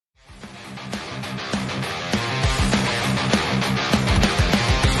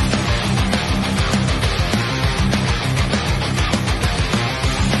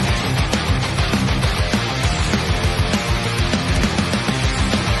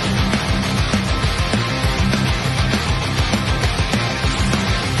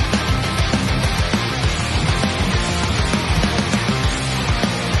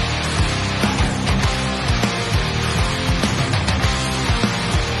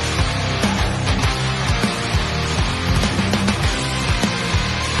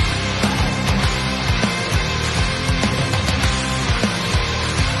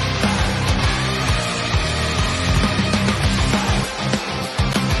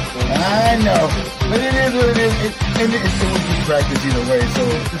I know, but it is what it is. It would be practice either way. So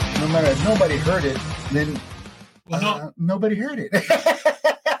no matter if nobody heard it, then nobody heard it.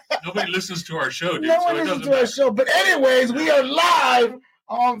 Nobody listens to our show, dude. No one listens to our show. But anyways, we are live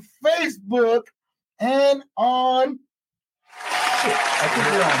on Facebook and on. I think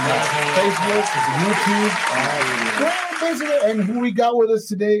we're on Facebook, YouTube, and who we got with us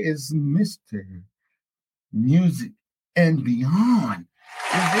today is Mr. Music and Beyond.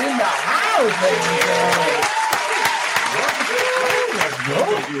 Is in the house,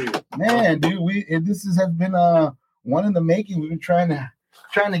 baby. Man, dude, this has been one in the making. We've been trying to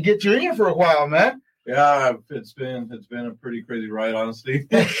get you in here for a while, man. Yeah, it's been a pretty crazy ride, honestly.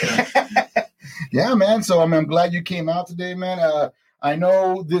 Yeah, man. So I'm glad you came out today, man. I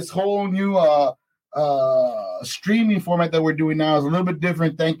know this whole new streaming format that we're doing now is a little bit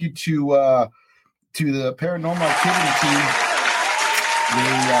different. Thank you to the Paranormal Activity team. They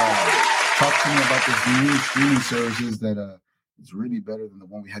talked to me about this new streaming services that is really better than the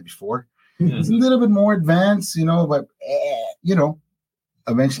one we had before. Mm-hmm. It's a little bit more advanced, but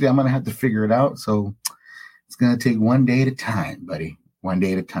eventually I'm gonna have to figure it out. So it's gonna take one day at a time, buddy. One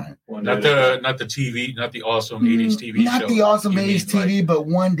day at a time. Not the TV, not the awesome 80s TV show. Not the awesome 80s TV, but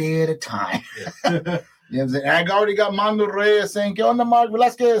one day at a time. Yeah. I already got Mando Reyes saying, ¿Qué onda, Mark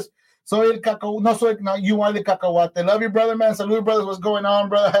Velázquez? Soy el you are the cacahuate. Love you, brother, man. Salud, brothers. What's going on,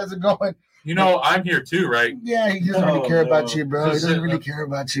 brother? How's it going? I'm here too, right? Yeah, he doesn't really care about you, bro. He doesn't really care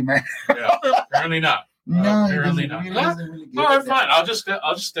about you, man. Yeah, apparently not. No, apparently not. All right, fine. I'll just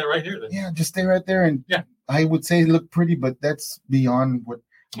stay right here then. Yeah, just stay right there, and yeah. I would say look pretty, but that's beyond what.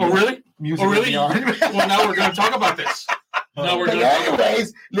 Oh, really? Music really? Well, now we're going to talk about this.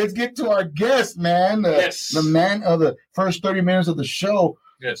 Anyways, let's get to our guest, man. The man of the first 30 minutes of the show.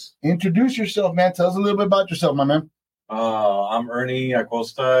 Yes. Introduce yourself, man. Tell us a little bit about yourself, my man. I'm Ernie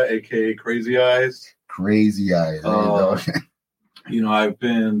Acosta, aka Crazy Eyes. Crazy Eyes. I've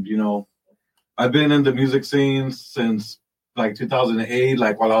been in the music scene since like 2008,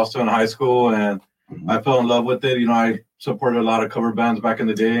 like while I was still in high school, and I fell in love with it. I supported a lot of cover bands back in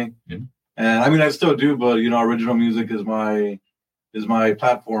the day, and I still do. But original music is my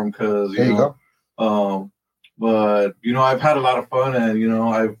platform because you go. But I've had a lot of fun, and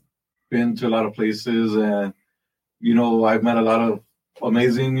I've been to a lot of places, and I've met a lot of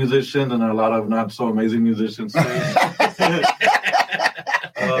amazing musicians and a lot of not so amazing musicians.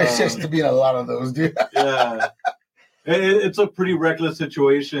 It's just to be in a lot of those, dude. Yeah. It's a pretty reckless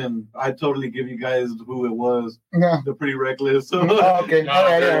situation. I totally give you guys who it was. Yeah. They're pretty reckless. So. Oh, okay. All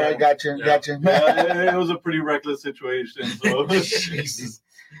right. Gotcha. Yeah, it was a pretty reckless situation. So. Jesus.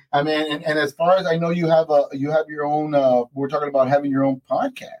 And as far as I know, you have your own. We're talking about having your own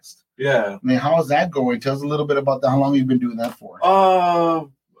podcast. Yeah. How's that going? Tell us a little bit about that. How long you've been doing that for?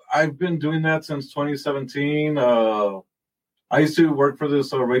 I've been doing that since 2017. I used to work for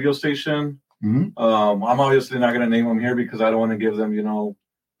this radio station. Mm-hmm. I'm obviously not going to name them here because I don't want to give them,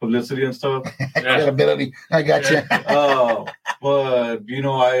 publicity and stuff. Credibility. I got you. But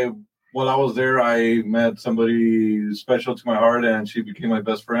while I was there, I met somebody special to my heart, and she became my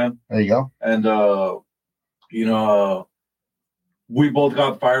best friend. There you go. And we both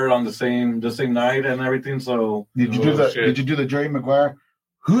got fired on the same night and everything. So did you do the Jerry Maguire?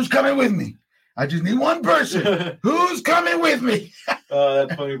 Who's coming with me? I just need one person. Who's coming with me?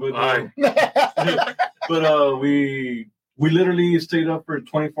 That's funny, but but we literally stayed up for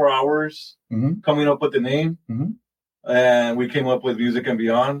 24 hours coming up with the name, and we came up with Music and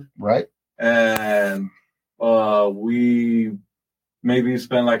Beyond. Right. And we maybe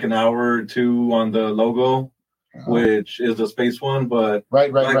spent like an hour or two on the logo, which is the space one, but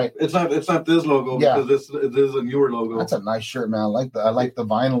right. It's not this logo because this is a newer logo. That's a nice shirt, man. I like the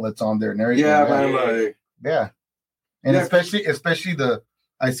vinyl that's on there and everything. Yeah, man. Yeah, and especially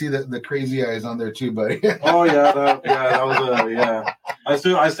I see the Crazy Eyes on there too, buddy. Oh yeah, that was I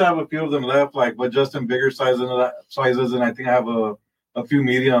still have a few of them left, but just in bigger sizes, and I think I have a few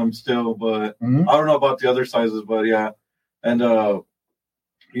mediums still, but I don't know about the other sizes, but yeah, and I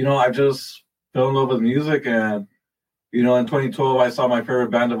just fell in love with music, and in 2012 I saw my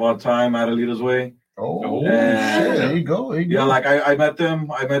favorite band of all time, Adelita's Way. Oh, shit. There you go. Yeah, I met them.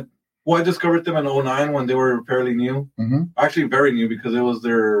 I discovered them in 2009 when they were fairly new. Actually, very new because it was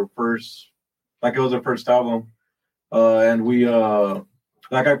their first album. And we I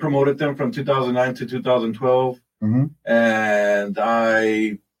promoted them from 2009 to 2012. And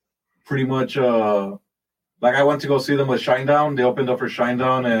I pretty much I went to go see them with Shinedown. They opened up for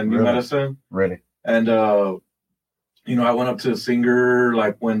Shinedown and New Medicine. Really? And I went up to the singer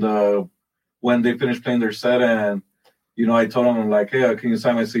when they finished playing their set, and I told him, I'm like, hey, can you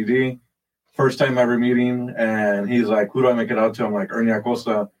sign my CD? First time ever meeting, and he's like, who do I make it out to? I'm like, Ernie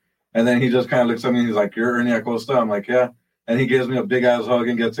Acosta. And then he just kind of looks at me and he's like, you're Ernie Acosta? I'm like, yeah. And he gives me a big ass hug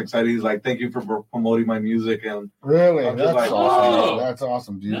and gets excited. He's like, thank you for promoting my music. And really, I'm that's like, awesome. That's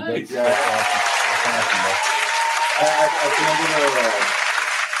awesome, dude. Nice. That's awesome. That's awesome,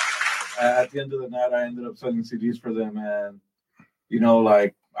 at the end of the night, I ended up selling CDs for them. And,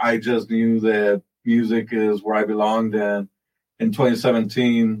 I just knew that music is where I belonged. And in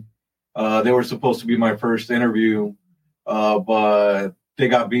 2017, they were supposed to be my first interview, but they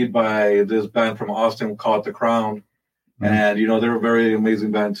got beat by this band from Austin called The Crown. Mm-hmm. And, they're a very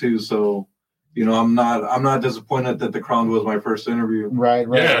amazing band too. So, I'm not disappointed that The Crown was my first interview. Right.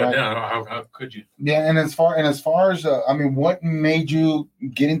 Yeah. How could you? Yeah. And as far as, what made you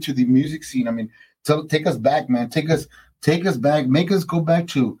get into the music scene? I mean, take us back, man. Take us back. Make us go back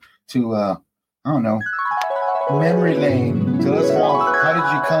to I don't know, memory lane. Tell us how did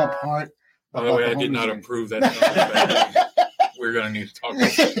you come apart? By the way, I did not approve that. We're gonna need to talk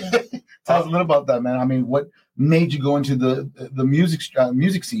about that. Tell us a little about that, man. I mean, what made you go into the music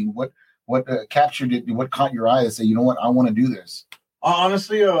scene? What captured it? What caught your eye to say, you know what, I want to do this?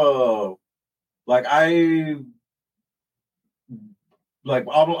 Honestly, all my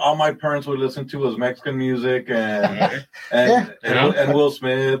parents would listen to was Mexican music and Will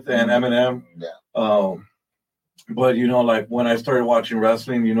Smith and Eminem. Yeah. But when I started watching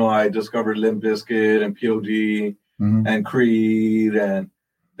wrestling, I discovered Limp Bizkit and POD and Creed, and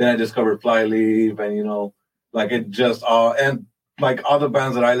then I discovered Flyleaf, and it just all the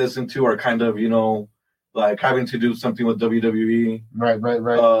bands that I listen to are kind of having to do something with WWE. Right.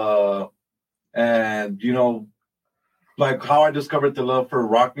 And how I discovered the love for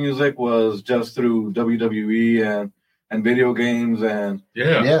rock music was just through WWE and video games, and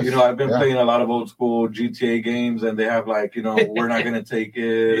I've been playing a lot of old school GTA games, and they have we're not gonna take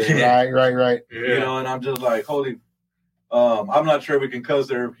it. Right. Yeah. And I'm just like, holy, I'm not sure we can cuss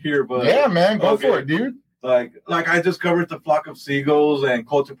there here, but yeah, man, go for it, dude. Like I discovered the Flock of Seagulls and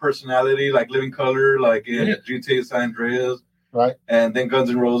Cult of Personality, like Living Color, in GTA San Andreas, right, and then Guns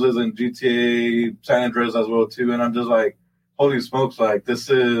N' Roses and GTA San Andreas as well too. And I'm just like, holy smokes, this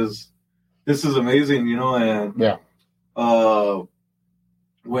is amazing, and yeah.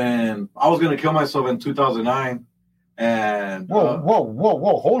 When I was gonna kill myself in 2009, and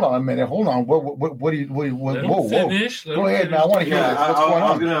whoa, hold on a minute, hold on. What do you whoa? Finish. Go ahead, man. I want to hear this. What's going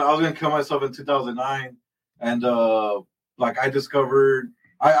on? I was gonna kill myself in 2009, and I discovered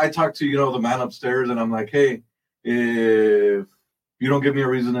I talked to the man upstairs, and I'm like, hey, if you don't give me a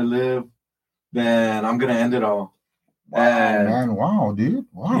reason to live, then I'm gonna end it all. Wow, dude.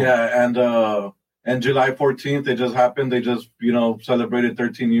 Wow. Yeah, and July 14th, it just happened. They just, celebrated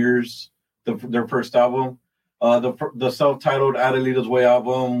 13 years, their first album. The self-titled Adelita's Way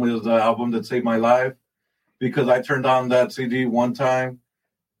album was the album that saved my life, because I turned on that CD one time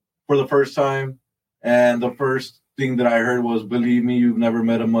for the first time, and the first thing that I heard was, believe me, you've never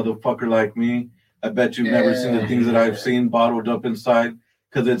met a motherfucker like me. I bet you've never seen the things that I've seen bottled up inside,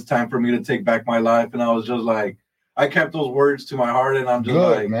 because it's time for me to take back my life. And I was just like, I kept those words to my heart, and I'm just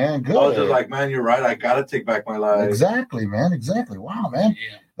good, man. Good. I was just like, man, you're right. I got to take back my life. Exactly, man. Exactly. Wow, man.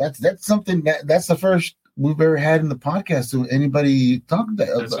 Yeah. That's something that's the first we've ever had in the podcast. So anybody talk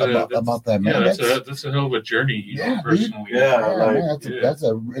about that, man? Yeah, that's a hell of a journey, personally. Man, that's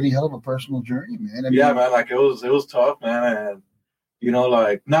a really hell of a personal journey, man. Man. It was tough, man.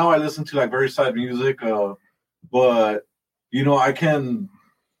 And now I listen to very sad music, but I can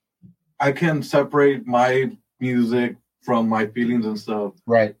separate my music from my feelings and stuff.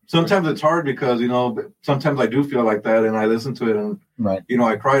 Right. Sometimes it's hard because, sometimes I do feel like that and I listen to it and,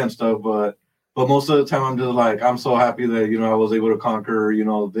 I cry and stuff. But most of the time I'm just like, I'm so happy that, I was able to conquer,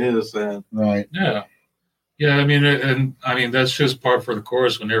 this and. Right. Yeah. Yeah. I mean, that's just part for the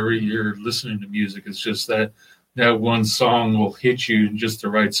chorus. Whenever you're listening to music, it's just that one song will hit you in just the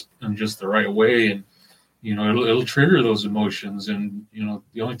right way. And, it'll trigger those emotions. And,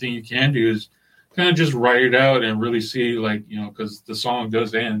 the only thing you can do is kind of just write it out and really see, because the song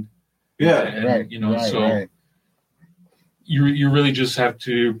does end. Yeah. And, right. You really just have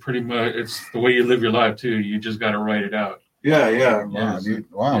to pretty much, it's the way you live your life too. You just got to write it out. Yeah. Wow, dude.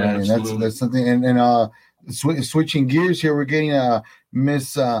 Wow, man. That's something. And switching gears here, we're getting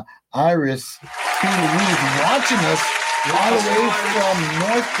Miss Iris watching us all the way from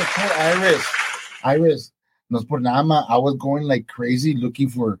North Dakota. Iris, I was going like crazy looking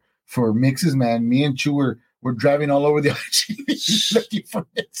for mixes, man. Me and Chu were driving all over the RGB looking for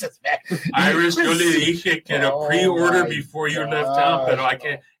mixes, man. Iris, yo le dije que era pre-order before you left town, pero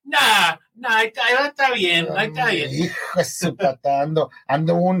Nah, está bien, está bien. Hijo de su pata,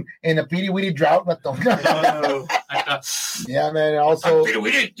 ando in a pity witty drought, vato. Yeah, man.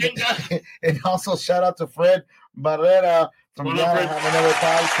 And also shout out to Fred Barrera from Gotta Have Another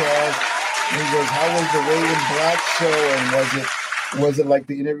Podcast. He goes, "How was the Raven Black show? And was it like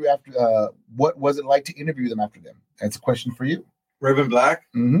the interview after? What was it like to interview them after them?" That's a question for you. Raven Black.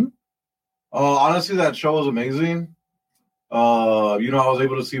 Mm-hmm. Honestly, that show was amazing. I was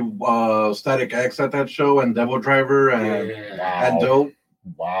able to see Static X at that show and Devil Driver and Dope.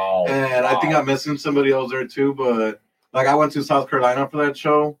 Wow. And I think I'm missing somebody else there too, but like I went to South Carolina for that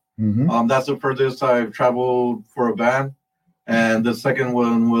show. Mm-hmm. That's the furthest I've traveled for a band. And the second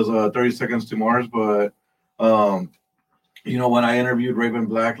one was 30 Seconds to Mars. But, when I interviewed Raven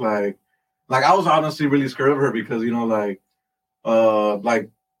Black, like I was honestly really scared of her because,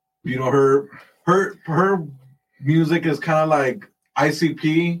 her music is kind of like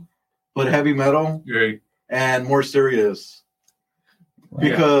ICP, but heavy metal, right, and more serious.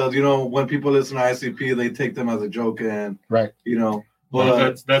 Because when people listen to ICP, they take them as a joke, and right,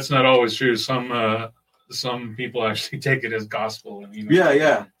 but that's not always true. Some people actually take it as gospel, and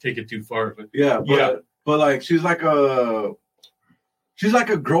take it too far. But but like she's like a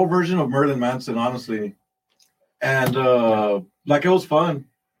girl version of Marilyn Manson, honestly, and it was fun.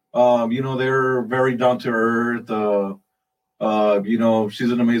 They're very down to earth.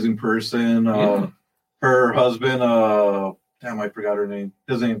 She's an amazing person. Her husband, I forgot his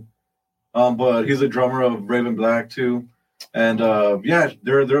name. But he's a drummer of Raven Black too. And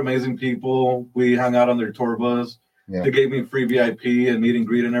they're amazing people. We hung out on their tour bus. Yeah. They gave me free VIP and meet and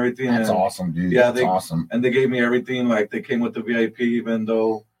greet and everything. That's awesome, dude. Yeah, that's awesome. And they gave me everything. Like they came with the VIP,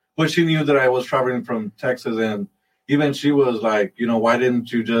 but she knew that I was traveling from Texas, and even she was like, why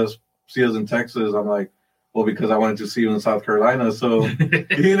didn't you just see us in Texas? I'm like, well, because I wanted to see you in South Carolina. So,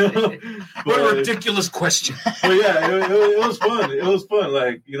 what a ridiculous question. But yeah, it was fun. It was fun.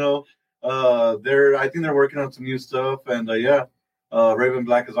 Like, I think they're working on some new stuff, and Raven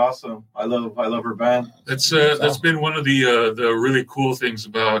Black is awesome. I love her band. That's been one of the really cool things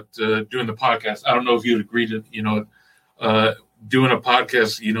about doing the podcast. I don't know if you'd agree to, doing a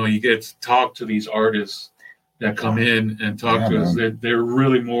podcast, you get to talk to these artists that come in and talk to us. They're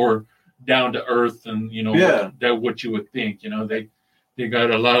really more down to earth and, what you would think. They got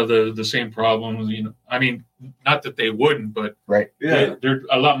a lot of the same problems. I mean, not that they wouldn't, but right. Yeah, they're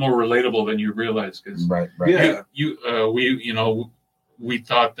a lot more relatable than you realize. Because right. Yeah, we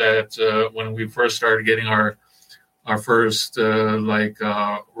thought that when we first started getting our first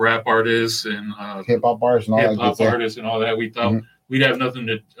rap artists and hip hop artists and all that, we thought we'd have nothing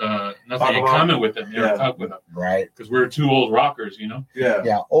in common with them. Talk with them, right? Because we're two old rockers,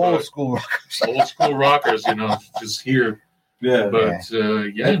 old school rockers, just here. Yeah, but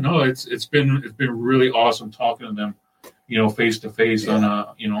it's been really awesome talking to them, face to face on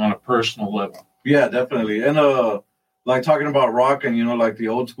a personal level. Yeah, definitely, and talking about rock and like the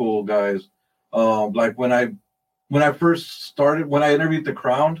old school guys, when I first started, when I interviewed The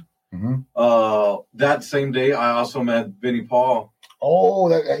Crown, that same day I also met Vinnie Paul.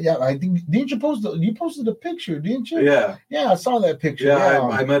 Oh, I think you posted a picture, didn't you? Yeah, I saw that picture. Yeah,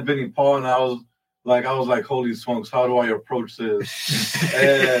 I met Vinnie Paul, and I was like, holy smokes, how do I approach this?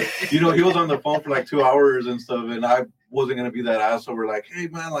 And he was on the phone for like 2 hours and stuff, and I wasn't gonna be that asshole. We're like, hey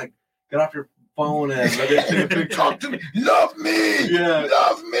man, like get off your phone and let me take a picture. Talk to me, love me,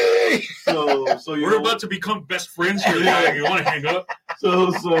 love me. So we're about to become best friends here. You want to hang up?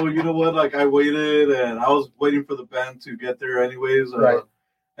 So you know what? Like I waited, and I was waiting for the band to get there anyways. Right.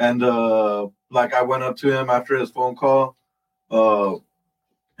 And I went up to him after his phone call.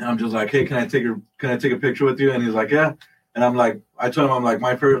 And I'm just like, hey, can I take a picture with you? And he's like, yeah. And I'm like, I told him, I'm like,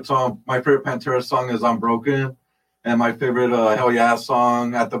 my favorite Pantera song is I'm Broken. And my favorite Hell Yeah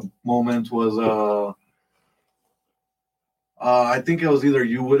song at the moment was, I think it was either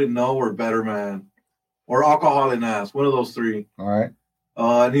You Wouldn't Know or Better Man or Alcohol and Ass, one of those three. All right.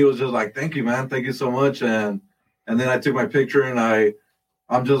 And he was just like, thank you, man. Thank you so much. And then I took my picture and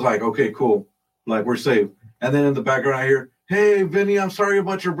I'm just like, okay, cool. Like, we're safe. And then in the background, I hear, hey, Vinny, I'm sorry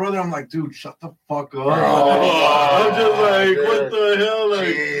about your brother. I'm like, dude, shut the fuck up. I'm just like, what the hell? Like,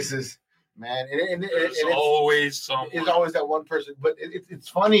 Jesus, man. It's always someone. It's always that one person. But it's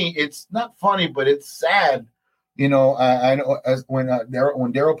funny. It's not funny, but it's sad. I know when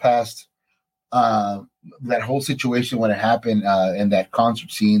Daryl passed, that whole situation when it happened in that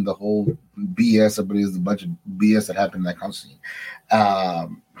concert scene, the whole BS, I believe, is a bunch of BS that happened in that concert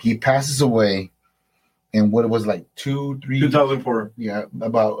scene. He passes away. And what it was like 2004. Yeah,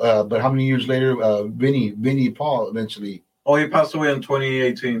 about. But how many years later, Vinnie Paul eventually Oh, he passed away in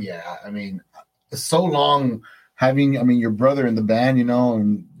 2018. Yeah, I mean, so long having, your brother in the band,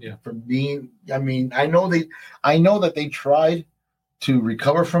 and for being, I know that they tried to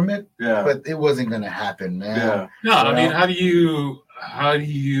recover from it, but it wasn't going to happen, man. Yeah. No, I mean, how do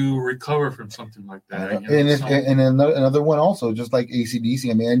you recover from something like that? And another one also, just like AC/DC.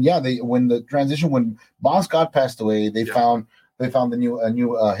 I mean, and when Bon Scott passed away, they found a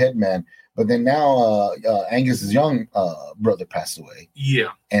new headman. But then now Angus's young brother passed away. Yeah.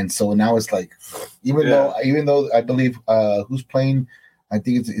 And so now it's like, even though I believe who's playing, I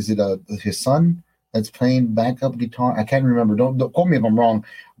think is it his son that's playing backup guitar. I can't remember. Don't quote me if I'm wrong,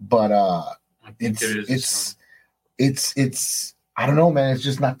 but it's I don't know, man. It's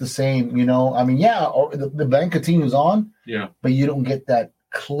just not the same, I mean, the band continues on, but you don't get that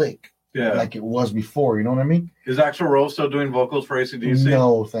click. Yeah, like it was before. You know what I mean? Is Axl Rose still doing vocals for AC/DC?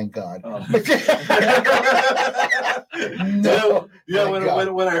 No, thank God. Oh. No. Yeah,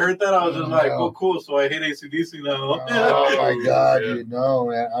 when I heard that, I was just like, "Oh, cool!" So I hate AC/DC now. Oh my God, dude! No,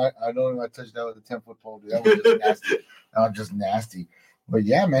 man. I don't even touch that with a 10-foot pole, dude. That was just nasty. That was just nasty. But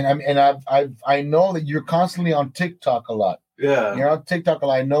yeah, man. I mean, and I know that you're constantly on TikTok a lot. Yeah, you're on TikTok a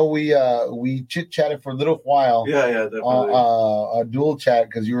lot. I know we chit chatted for a little while. Yeah, definitely. A dual chat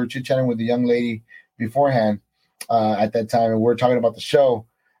because you were chit chatting with a young lady beforehand at that time, and we were talking about the show.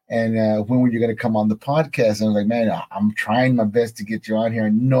 And when were you going to come on the podcast? And I was like, man, I'm trying my best to get you on here.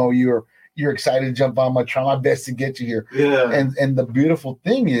 And no, you're excited to jump on. I'm going to try my best to get you here. Yeah. And the beautiful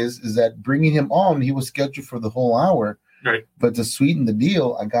thing is that bringing him on, he was scheduled for the whole hour. Right. But to sweeten the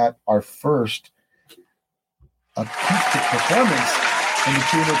deal, I got our first acoustic performance in the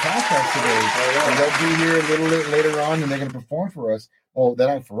Tuner podcast today. And they'll be here a little later on, and they're going to perform for us. Well, they're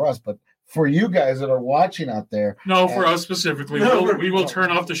not for us, but for you guys that are watching out there. No, for us specifically. We will turn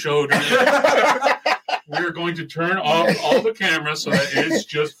off the show. We're going to turn off all the cameras so that it's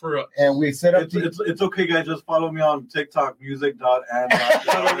just for us. And we set up. It's okay, guys. Just follow me on TikTok, music.and.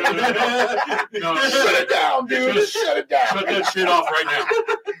 No, shut it down, dude. Just shut it down. Shut that shit off right now.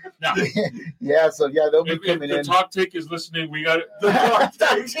 They'll be coming in. The Talk Tick is listening. We got it. The Talk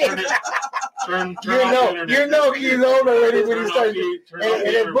Tick. Turn he's old already when he started.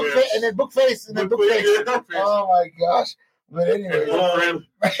 And then book face. Oh my gosh. But anyway,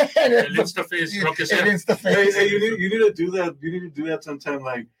 Instaface. Hey, you need to do that. You need to do that sometime.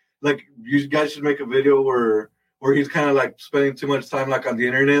 Like you guys should make a video where he's kind of like spending too much time like on the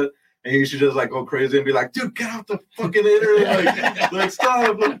internet, and you should just like go crazy and be like, dude, get off the fucking internet, like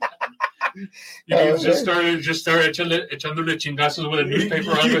stop. You can just start echándole chingazos with a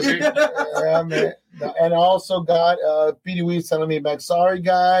newspaper or algo Yeah, man. And I also got Petey Weeds telling me back, sorry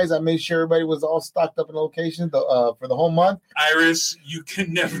guys, I made sure everybody was all stocked up in location for the whole month. Iris, you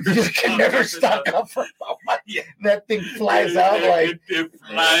can never stock up for a month. Yeah. That thing flies out like it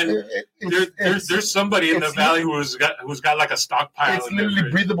flies. There's somebody in the valley who's got like a stockpile. It's literally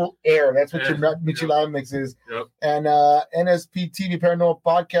breathable air. That's what your Michelada mix is. Yep. And NSPTV Paranormal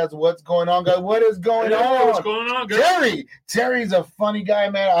Podcast. What's going on, guys? What is going on? What's going on, guys? Terry's a funny guy,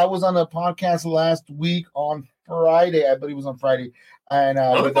 man. I was on a podcast last week on Friday. I believe it was on Friday. And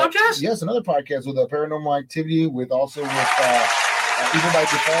another podcast? Yes, another podcast with a Paranormal Activity with Evil by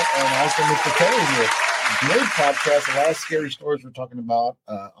Default and also Mr. Terry here. Great podcast. A lot of scary stories we're talking about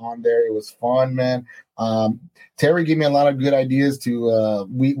on there. It was fun, man. Terry gave me a lot of good ideas to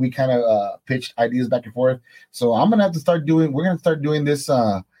we kind of pitched ideas back and forth. So we're gonna start doing this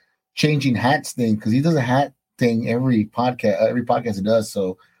changing hats thing because he does a hat thing every podcast he does.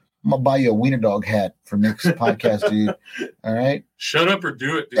 So I'm gonna buy you a wiener dog hat for next podcast, dude. All right. Shut up or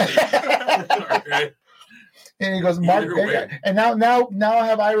do it, dude. Okay. And he goes, Mark, and now I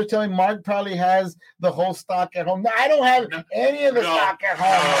have Ira telling Mark probably has the whole stock at home. No, I don't have any of the stock at home,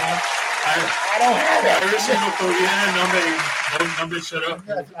 man. I don't have it. Shut up.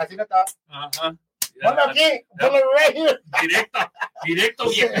 Así no está. Ponlo aquí. Ponlo right here. Directo.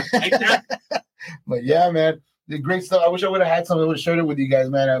 But yeah, man. The great stuff. I wish I would have had something. I would have shared it with you guys,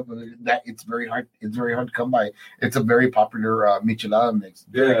 man. That it's very hard. It's very hard to come by. It's a very popular michelada mix.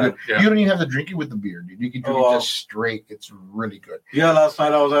 Very good. Yeah. You don't even have to drink it with the beer, dude. You can drink it just straight. It's really good. Yeah, last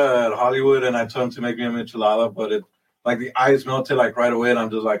night I was at Hollywood and I told him to make me a michelada, but it like the ice melted like right away, and I'm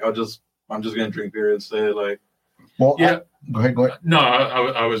just like, I'm just gonna drink beer instead. Like, well, yeah. Go ahead. No,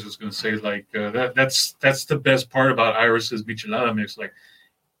 I was just gonna say like that's the best part about Iris's michelada mix. Like,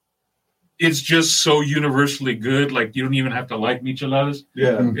 it's just so universally good. Like, you don't even have to like micheladas.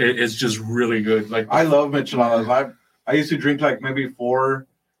 Yeah, it's just really good. Like, I love micheladas. I used to drink like maybe 4.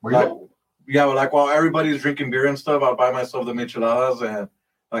 Like while everybody's drinking beer and stuff, I'll buy myself the micheladas and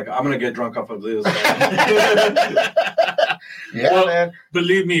like I'm gonna get drunk off of this. well, man.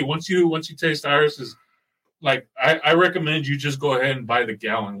 Believe me, once you taste Iris's, like I recommend you just go ahead and buy the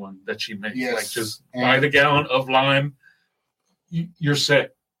gallon one that she makes. Yes. Like just buy the gallon of lime. You're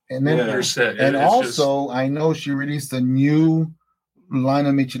set. And then you're set. And also, I know she released a new line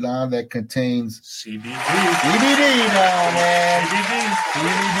of michelada that contains CBD. CBD now, man. CBD.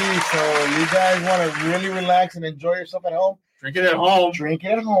 So you guys want to really relax and enjoy yourself at home? Drink it at home. Drink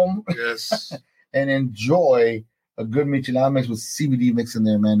it at home. Yes. And enjoy a good michelada mix with CBD mix in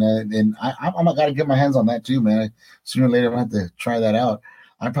there, man. And I'm gotta get my hands on that too, man. Sooner or later, I'm gonna have to try that out.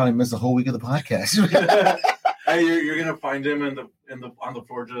 I probably missed a whole week of the podcast. Hey, you're gonna find him on the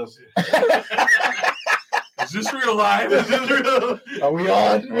floor just. Is this real live? Is this real? Are we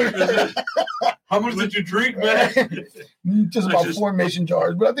on? How much did you drink, man? Just about 4 mason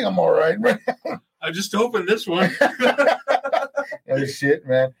jars, but I think I'm all right. I just opened this one. Oh, shit,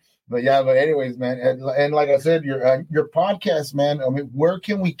 man. But anyways, man, and like I said, your podcast, man. I mean, where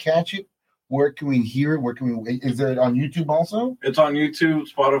can we catch it? Where can we hear it? Is it on YouTube also? It's on YouTube,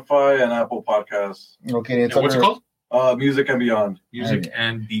 Spotify, and Apple Podcasts. Okay, and what's it called? Music and Beyond. Music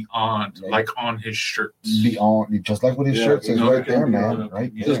and Beyond, like on his shirt. Beyond, just like what his shirt says right there, man.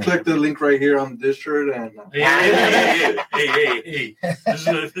 Right there. Just click the link right here on this shirt and. Hey! This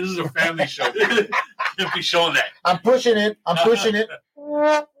is a family show. Can't be showing that. I'm pushing it.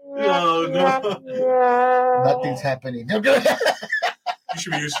 Oh, no. Nothing's happening. You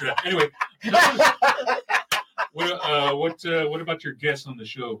should be used to that. Anyway, what about your guests on the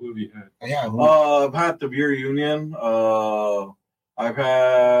show? Who have you had? Yeah, I've had the Beer Union. I've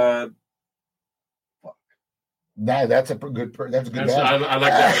had. That's a good. That's a good. I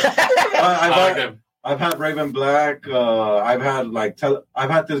like that. I've had Raven Black. I've had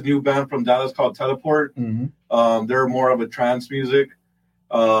this new band from Dallas called Teleport. Mm-hmm. They're more of a trance music.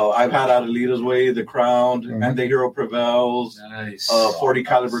 I've had Adelita's Way, The Crown, and The Hero Prevails. Nice. 40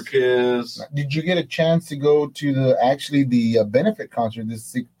 Caliber Kiss. Did you get a chance to go to the benefit concert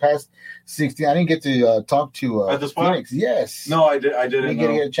this past 16? I didn't get to talk to at the spot? Phoenix. Yes. No, I didn't. Didn't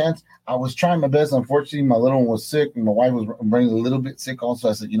get a chance. I was trying my best. Unfortunately, my little one was sick, and my wife was running a little bit sick also.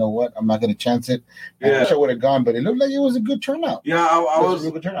 I said, you know what? I'm not going to chance it. I wish I would have gone, but it looked like it was a good turnout. Yeah, it was a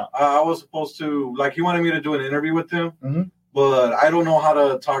real good turnout. I was supposed to, he wanted me to do an interview with him. Mm-hmm. But I don't know how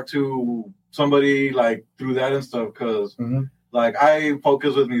to talk to somebody through that and stuff because I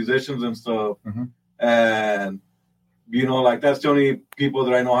focus with musicians and stuff, and that's the only people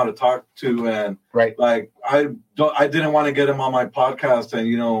that I know how to talk to, and I didn't want to get him on my podcast and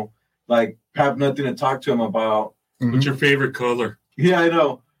have nothing to talk to him about. What's your favorite color? Yeah, I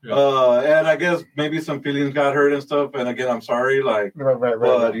know. Yeah. And I guess maybe some feelings got hurt and stuff. And again, I'm sorry. But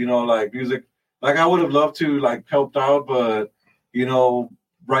music. I would have loved to helped out, but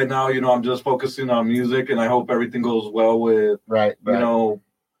right now, I'm just focusing on music, and I hope everything goes well with but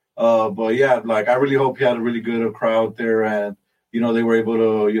yeah, I really hope he had a really good crowd there, and they were able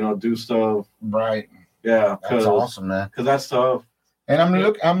to do stuff. Right. Yeah, that's awesome, man. Because that's tough. And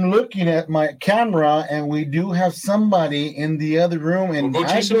I'm looking at my camera, and we do have somebody in the other room, and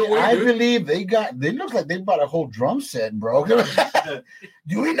I believe they look like they bought a whole drum set, bro.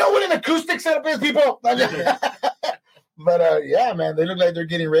 Do we know what an acoustic setup is, people? But yeah, man, they look like they're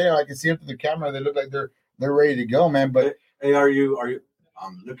getting ready. I can see them through the camera. They look like they're ready to go, man. But hey, are you?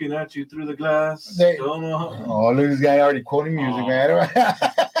 I'm looking at you through the glass. Don't know. Oh, look at this guy already quoting music, man.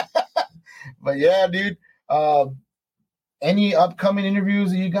 But yeah, dude. Any upcoming interviews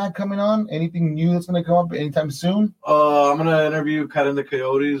that you got coming on? Anything new that's going to come up anytime soon? I'm going to interview Cat and the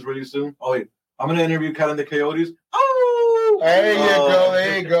Coyotes really soon. Oh, wait. I'm going to interview Cat and the Coyotes. Oh!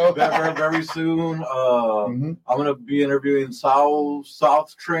 There you go. Very, very soon. I'm going to be interviewing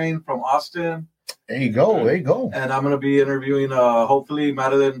South Train from Austin. There you go. And I'm going to be interviewing, hopefully,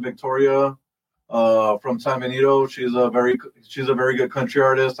 Madeline Victoria from San Benito. She's a very good country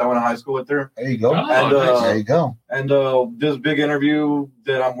artist. I went to high school with her. There you go. And, there you go. And this big interview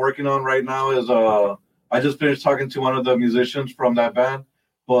that I'm working on right now is I just finished talking to one of the musicians from that band.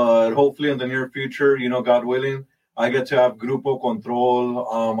 But hopefully in the near future, God willing, I get to have Grupo Control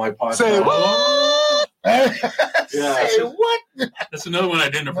on my podcast. Say what? Yeah. Say what? That's another one I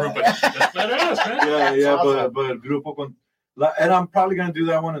didn't approve, but that's badass, man. Yeah, awesome. but Grupo Control. And I'm probably going to do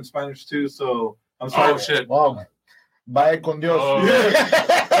that one in Spanish too, so I'm sorry. Oh, shit. Wow. Bye con Dios. Oh.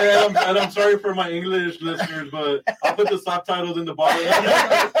 and I'm sorry for my English listeners, but I'll put the subtitles in the bottom.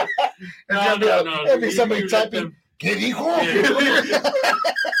 There'll be somebody typing, ¿Qué dijo?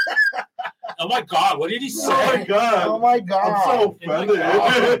 Oh my God, what did he say? Oh my God. I'm so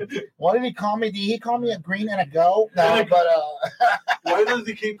offended. What did he call me? Did he call me a green and a go? No, but why does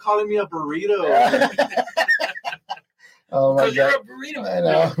he keep calling me a burrito? Oh my Because you're God. a burrito. I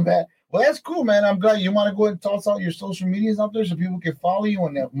know, man. Well, that's cool, man. I'm glad you want to go ahead and toss out your social medias out there so people can follow you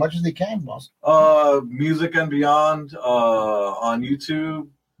and as much as they can, boss. Music and Beyond on YouTube.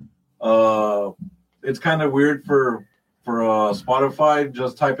 It's kind of weird for Spotify.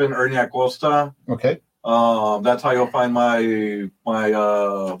 Just type in Ernie Acosta. Okay. That's how you'll find my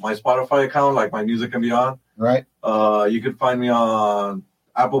Spotify account, like my Music and Beyond. Right. You can find me on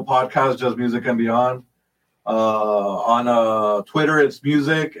Apple Podcasts, just Music and Beyond. On Twitter, it's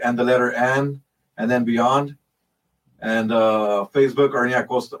Music and the letter N and then Beyond. And Facebook, Ernie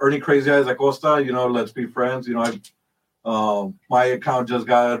Acosta, Ernie Crazy Eyes Acosta. Let's be friends. My account just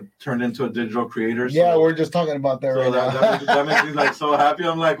got turned into a digital creator. So, yeah, we're just talking about that right now. That makes me like so happy.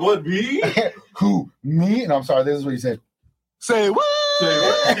 I'm like, what, me? Who, me? And I'm sorry, this is what you said. Say what?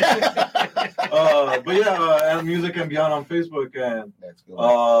 But yeah, and Music and Beyond on Facebook, and that's good.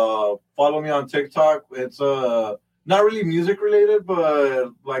 Follow me on TikTok. It's not really music related,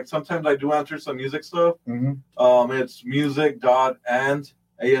 but like sometimes I do answer some music stuff. Mm-hmm. It's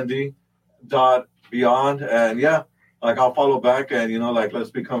music.and.beyond, and yeah, like I'll follow back, and like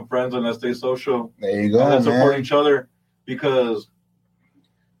let's become friends and let's stay social. There you go, and let's support man. each other, because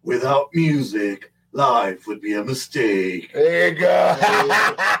without music, life would be a mistake. There you go.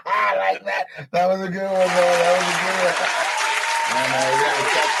 I like that. That was a good one, man. That was a good one. And,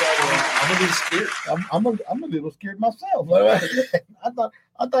 I'm a little scared. I'm a little scared myself. I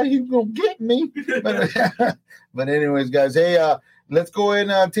thought he was gonna get me. But anyways, guys, hey, let's go ahead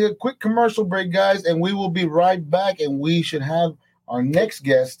and take a quick commercial break, guys, and we will be right back. And we should have our next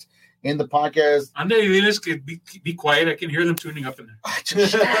guest in the podcast. Ande, diles que be quiet. I can hear them tuning up in there.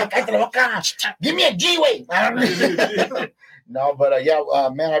 Give me a G-Way. No, but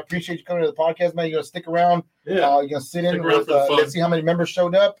man, I appreciate you coming to the podcast, man. You're going to stick around. Yeah. You're going to sit in with, let's see how many members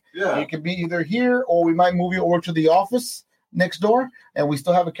showed up. Yeah. You can be either here or we might move you over to the office next door, and we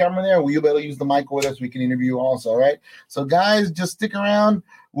still have a camera there. We'll be able to use the mic with us. We can interview you also, all right? So, guys, just stick around.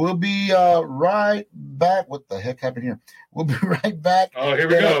 We'll be right back. What the heck happened here? We'll be right back here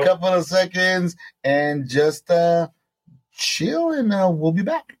we in go. a couple of seconds and just chill, and we'll be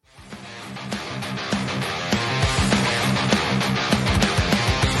back.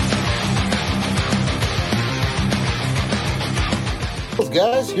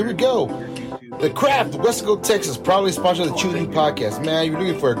 Guys, here we go. The Craft, Wesco, Texas, proudly sponsor the Chew podcast. Man, you're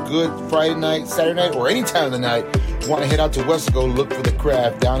looking for a good Friday night, Saturday night, or any time of the night. Want to head out to Wesco, look for the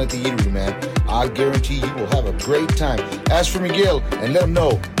Craft down at the eatery, man. I guarantee you will have a great time. Ask for Miguel and let him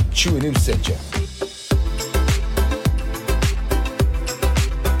know Chew sent you.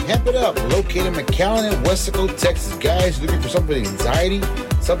 Hemp It Up, located in McAllen and Wesco, Texas. Guys, looking for something with anxiety,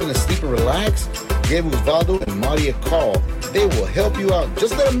 something to sleep and relax? Give Osvaldo and Marty a call. They will help you out.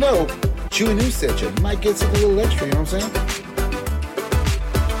 Just let them know Chewy News sent you. You might get something a little extra, you know what I'm saying?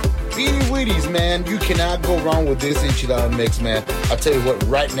 Beanie Wheaties, man. You cannot go wrong with this enchilada mix, man. I'll tell you what,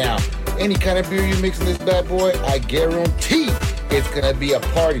 right now, any kind of beer you mix in this bad boy, I guarantee it's going to be a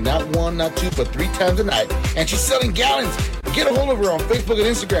party. Not one, not two, but 3 times a night. And she's selling gallons. Get a hold of her on Facebook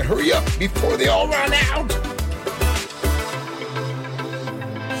and Instagram. Hurry up before they all run out.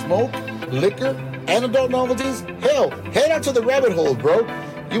 Smoke, liquor, and adult novelties? Hell, head out to the rabbit hole, bro.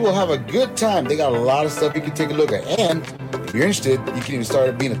 You will have a good time. They got a lot of stuff you can take a look at. And if you're interested, you can even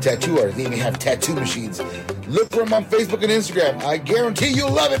start being a tattoo artist. They even have tattoo machines. Look for them on Facebook and Instagram. I guarantee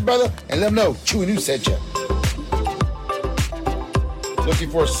you'll love it, brother. And let them know Chewy News sent you.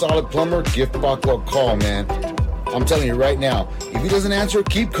 Looking for a solid plumber? Give Paco a call, man. I'm telling you right now, if he doesn't answer,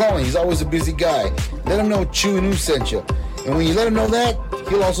 keep calling. He's always a busy guy. Let him know Chewy News sent you. And when you let him know that,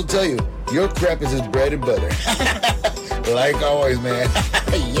 he'll also tell you your crap is his bread and butter. Like always, man.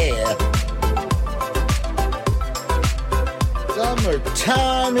 Yeah.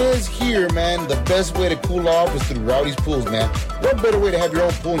 Summertime is here, man. The best way to cool off is through Rowdy's Pools, man. What better way to have your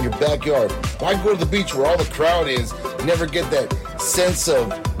own pool in your backyard? Why go to the beach where all the crowd is? You never get that sense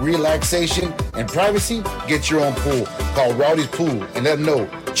of relaxation and privacy? Get your own pool. Call Rowdy's Pool and let them know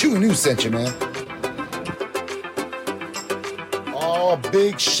Chewy News sent you, man.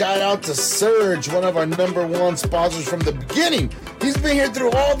 Big shout out to Serge, one of our #1 sponsors from the beginning. He's been here through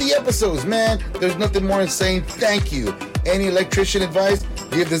all the episodes, man. There's nothing more than saying thank you. Any electrician advice?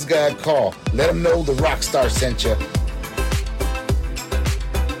 Give this guy a call. Let him know the rock star sent you.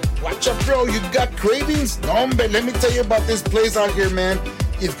 Watch out, bro. You got cravings? No, but let me tell you about this place out here, man.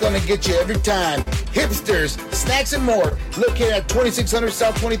 It's gonna get you every time. Hipsters, snacks, and more. Located at 2600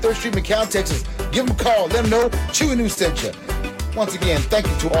 South 23rd Street, McAllen, Texas. Give them a call. Let them know Chewy News sent you. Once again, thank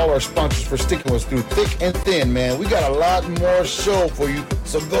you to all our sponsors for sticking with us through thick and thin, man. We got a lot more show for you,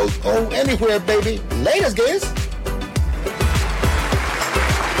 so go anywhere, baby. Laters, guys.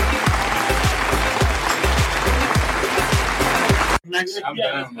 I'm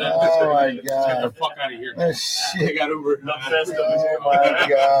done, man. Oh my Get God! the fuck out of here. That shit. got Uber. Oh my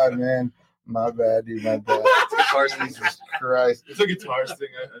God, man! My bad, dude. My bad. Jesus Christ! It's a guitar thing.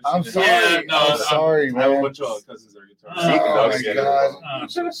 I'm sorry. Yeah, no, I'm sorry, I have a man. bunch of cousins that are guitarists. Oh my God! I'm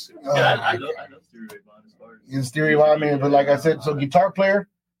so sick. Oh, I love Stereo Bond as far as in stereo, I mean, but like I said, so guitar player,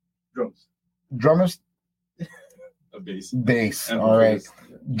 drums. drummers, A bass. bass. And All right,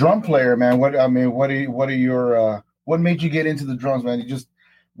 vocalist. drum player, man. What are your what made you get into the drums, man? You just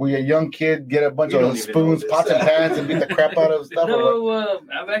were you a young kid, get a bunch We of don't even spoons, know this. pots and pans, and beat the crap out of stuff? Or what?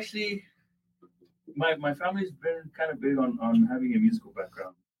 No, I've actually my family's been kind of big on having a musical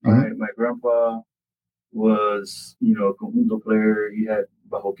background. My grandpa was, a conjunto player. He had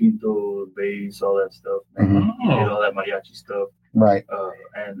bajo quinto, bass, all that stuff. Mhm. He did all that mariachi stuff. Right.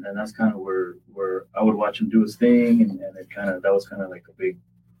 And that's kind of where I would watch him do his thing, and it that was kind of like a big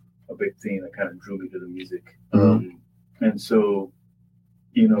thing that kind of drew me to the music. Mhm. And so,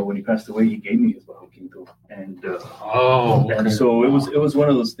 when he passed away, he gave me his bajo quinto, and Okay. and so it was one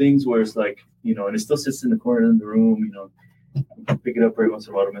of those things where it's like, and it still sits in the corner in the room. You can pick it up every once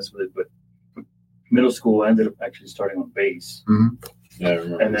in a while to mess with it, but middle school I ended up actually starting on bass. Yeah, I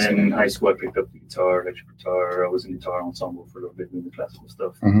remember. And then in high school, I picked up the guitar, electric guitar. I was in guitar ensemble for a little bit doing the classical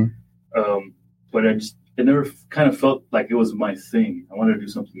stuff. Mhm. But it never kind of felt like it was my thing. I wanted to do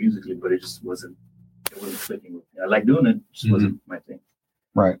something musically, but it just wasn't clicking with me. I like doing it, just wasn't my thing.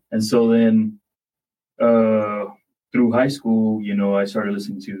 Right. And so then through high school, I started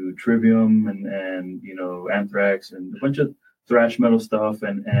listening to Trivium and Anthrax and a bunch of thrash metal stuff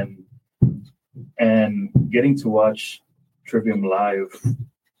and getting to watch Trivium live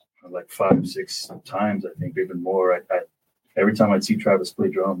like 5-6 times, I think, even more. I every time I'd see Travis play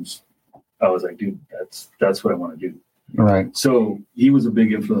drums, I was like, dude, that's what I want to do. Right. So he was a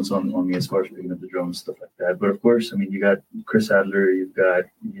big influence on me as far as picking up the drums, stuff like that. But of course, I mean, you got Chris Adler, you've got,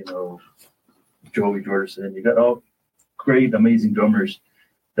 Joey Jordison, you got all great, amazing drummers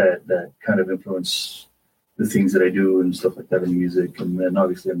that kind of influence the things that I do and stuff like that in music. And then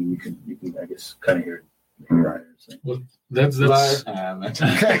obviously, I mean, you can I guess kind of hear it. Right. So. Well, that's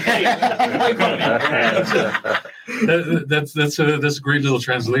that's a great little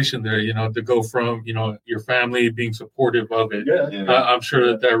translation there. To go from your family being supportive of it. Yeah. I'm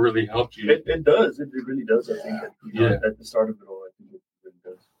sure that really helped you. It does. It really does. I think at the start of it all, I think it really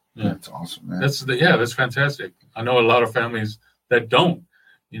does. Yeah, That's awesome, man. That's fantastic. I know a lot of families that don't.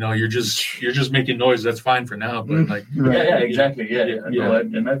 You're just making noise. That's fine for now, but like Right. Yeah, exactly. Yeah. Yeah.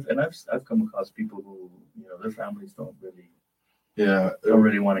 And I've come across people who their families don't Yeah,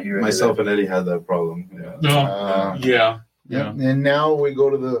 really want to hear it. myself and Eddie had that problem. Yeah. no, yeah. And now we go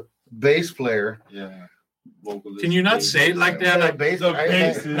to the bass player. Yeah. Vocalist, Can you not bass, say it like that? Like bass. The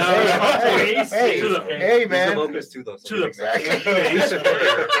bass is- Hey, man. vocalist too, though. to the Exactly. bass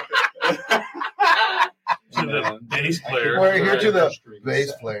player. To the bass player. We're here to the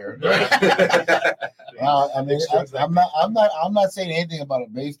bass player. I mean, I'm not saying anything about a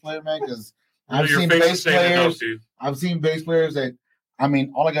bass player, man, because I've Your seen face bass is saying enough, players. dude. I've seen bass players that, I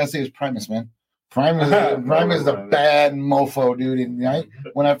mean, all I gotta say is Primus, man. Primus is a bad mofo, dude. And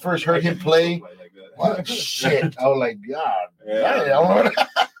when I first heard him play, what shit, I was like, God,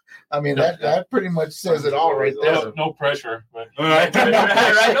 I mean, that pretty much says it all right there. No pressure. But right,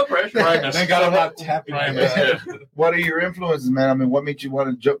 no pressure. Primus. Thank God I'm not tapping. Primus, yeah. What are your influences, man? I mean, what made you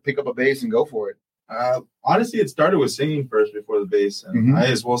want to pick up a bass and go for it? Honestly, it started with singing first before the bass, and Mhm. I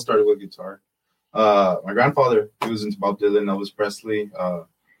as well started with guitar. My grandfather, he was into Bob Dylan, Elvis Presley,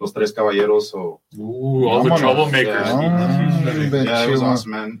 Los Tres Caballeros. So Ooh, all the troublemakers. yeah, it was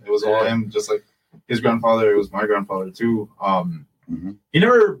awesome, man. It was all him, just like his grandfather. It was my grandfather too. He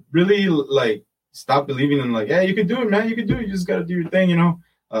never really stopped believing in hey, you could do it, man. You could do it. You just got to do your thing,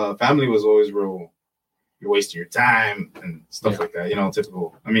 Family was always real. You're wasting your time and stuff like that,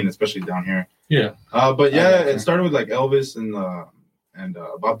 typical. I mean, especially down here. Yeah. But yeah, it started with Elvis and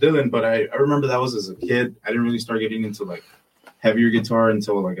Bob Dylan. But I remember that was as a kid. I didn't really start getting into heavier guitar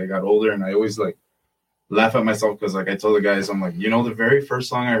until I got older, and I always laugh at myself because I told the guys, I'm like, the very first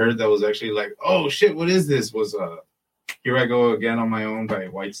song I heard that was actually oh shit, what is this? Was Here I Go Again on My Own by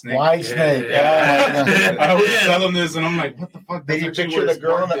Whitesnake. Whitesnake. Yeah. I was telling this, and I'm like, what the fuck? Did you That's actually picture where the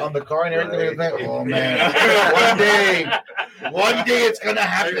girl it on the car and everything? Right. Oh man, one day it's gonna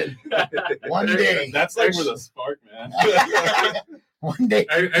happen. One day, That's where the spark, man. one day.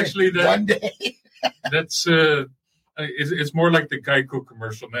 Actually, One day. that's it's more like the Geico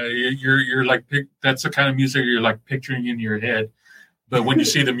commercial, man. You're that's the kind of music you're picturing in your head. But when you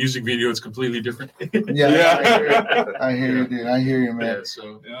see the music video, it's completely different. I hear you, dude. I hear you, man.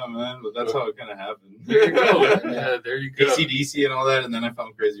 Yeah, man. But that's how it kind of happened. There you go. Yeah, there you go. AC/DC and all that, and then I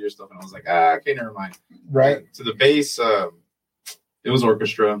found crazier stuff, and I was like, okay, never mind. Right. To the bass, it was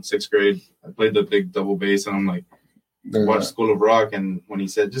orchestra, 6th grade. I played the big double bass, and I'm like, watch School of Rock, and when he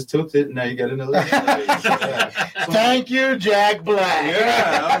said, just tilt it, and now you got another. Thank you, Jack Black.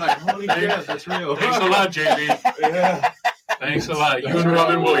 Yeah, I'm like, holy shit, that's real. Thanks a lot, JB. Yeah. Thanks a lot. You and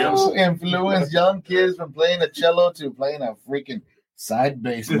Robin Williams. Influence young kids from playing a cello to playing a freaking side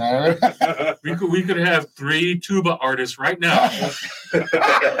bass, man. we could have 3 tuba artists right now if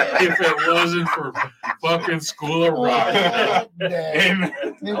it wasn't for fucking School of Rock.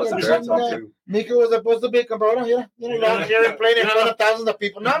 Mika was supposed to be cabrón, long hair playing in front of thousands of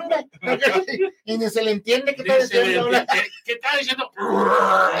people. No, hombre. Y ni se le entiende qué está diciendo. ¿Qué está diciendo?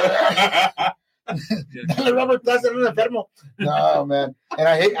 Dale, Robert, estás en un enfermo. No, man. And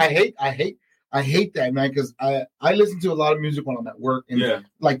I hate that, man, because I listen to a lot of music when I'm at work. And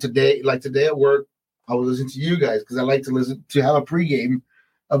like today at work, I was listening to you guys because I like to listen to have a pregame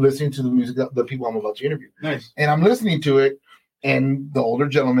of listening to the music of the people I'm about to interview. Nice. And I'm listening to it, and the older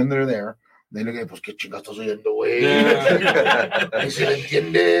gentlemen that are there, they look at, pues, ¿qué chingados estás oyendo, güey? Y se le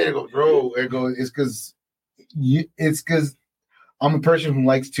entiende. I go, bro, it's because I'm a person who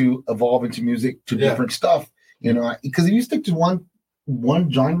likes to evolve into music to different stuff, because if you stick to one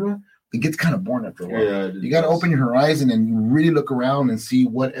genre, it gets kind of boring after a while. Yeah, you got to open your horizon and really look around and see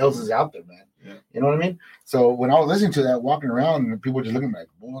what else is out there, man. Yeah. You know what I mean? So when I was listening to that, walking around, and people were just looking at me like,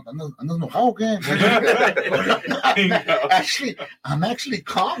 well, I don't know how, okay? I'm actually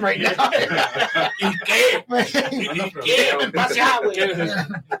calm right now. But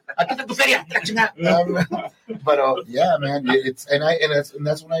yeah, man,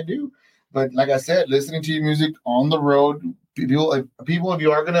 that's what I do. But like I said, listening to your music on the road, people, if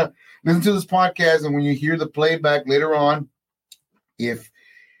you are gonna listen to this podcast, and when you hear the playback later on, if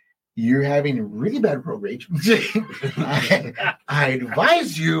you're having really bad road rage, I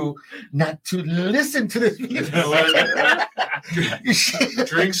advise you not to listen to this music.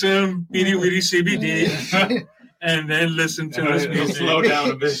 Drink some Beady Weedy CBD. And then listen to this music. Slow down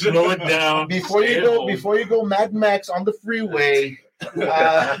a bit. Slow it down. Before you go Mad Max on the freeway,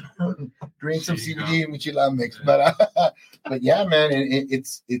 drink some CBD and Michela mix. But yeah, man,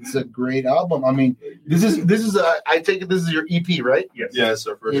 it's a great album. I mean, this is I take it this is your EP, right? Yes. Yes,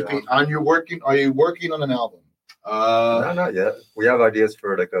 our first EP. Are you working on an album? No, not yet. We have ideas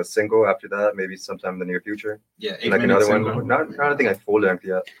for like a single after that, maybe sometime in the near future. Yeah, like another one. Not anything like full length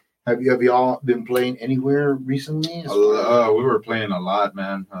yet. Have you all been playing anywhere recently? We were playing a lot,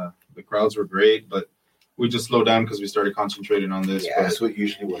 man. The crowds were great, but we just slowed down because we started concentrating on this. Yeah, that's what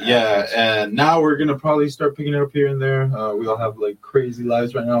usually happens. Yeah, and now we're gonna probably start picking it up here and there. We all have like crazy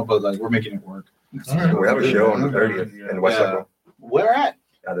lives right now, but like we're making it work. Right. We have a show on the 30th in West London. Where at?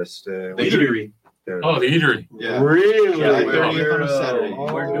 Yeah, this the Eatery. Oh, the Eatery. Yeah. Really? Yeah, 30th on a Saturday.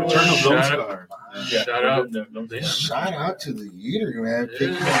 We're doing Turn of Lone Star. Shout out. Shout out to the Eatery, man. They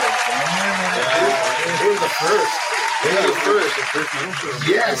were the first. The first metal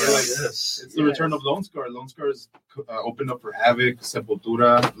show. Yes. It's the return of Lone Star. Lone Star is opened up for Havoc,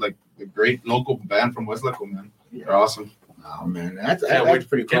 Sepultura, like the great local band from West Laco, man. They're awesome. Oh man, that's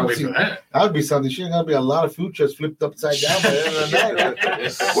pretty cool. Can't wait for that. That would be something. There's gonna be a lot of food trucks flipped upside down by the end of the night.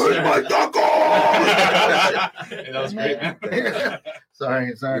 Where's my tacos? That was great, man.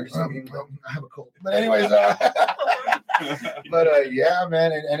 Sorry. I have a cold. But anyways, yeah,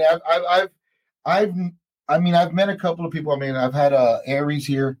 man, and I've met a couple of people. I mean, I've had Aries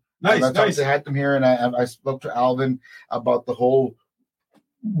here. Nice. I had them here, and I spoke to Alvin about the whole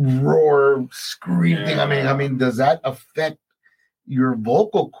roar scream thing. I mean, does that affect your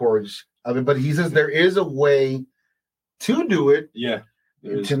vocal cords? I mean, but he says there is a way to do it. Yeah.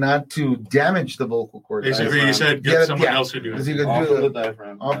 To damage the vocal cords. Basically, you said get someone else to do it. You can off do the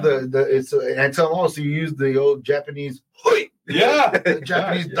diaphragm. Off it's and so also you use the old Japanese the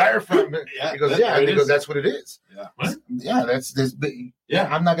Japanese diaphragm. Yeah, because that's what it is. Yeah. What? Yeah, that's this. Yeah,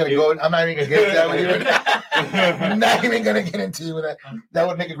 I'm not even gonna get that with you. I'm not even gonna get into it. That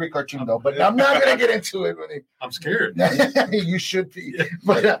would make a great cartoon though, but I'm not gonna get into it with you. I'm scared. You should be,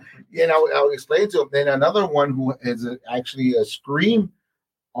 but I'll explain to him. Then another one who is actually a scream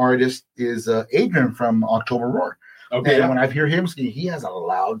artist is Adrian from October Roar. Okay. And when I hear him scream, he has a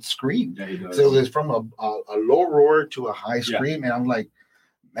loud scream. Yeah, he does. So it's from a low roar to a high scream, and I'm like,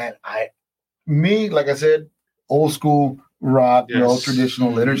 man, like I said, old school rock,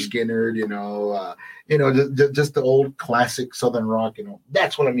 traditional Leonard Skinner, just the old classic Southern rock.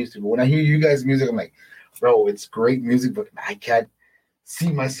 That's what I'm used to. But when I hear you guys' music, I'm like, bro, it's great music, but I can't.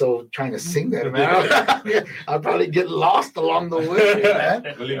 see myself trying to sing that, man. I'd probably get lost along the way, man.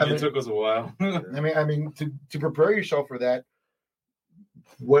 It took us a while. I mean, to prepare yourself for that,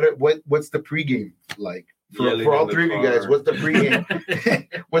 what's the pregame like for all three of you guys? What's the pregame?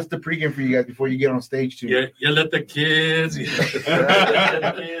 What's the pregame for you guys before you get on stage too? Yeah, you let the kids. Let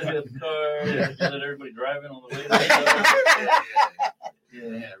the kids get the car. You let everybody driving on the way.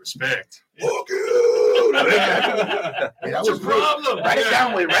 Yeah, respect. Oh, good. What's your problem? Write it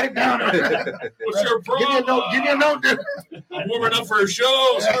down, Wade. Write it down. What's your problem? Give me a note, dude. I'm warming up for a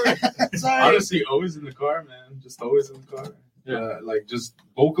show. Sorry. Honestly, always in the car, man. Just always in the car. Yeah, like just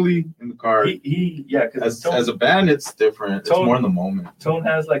vocally in the car. Because as a band, it's different. It's more in the moment. Tone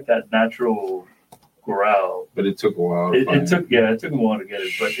has like that natural growl, but it took a while. It took a while to get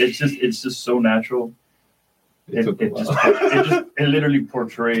it, but it's just so natural. It literally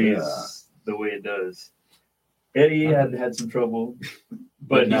portrays the way it does. Eddie had some trouble,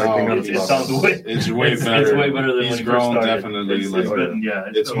 but it sounds way. It's way better. It's way better than he's when he grown. first started. Definitely,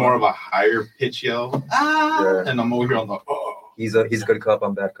 it's more of a higher pitch yell. And I'm over here on the. He's a good cop,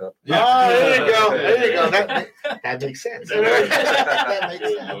 I'm bad cop. Yeah. Oh, there you go. There you go. That makes sense. That makes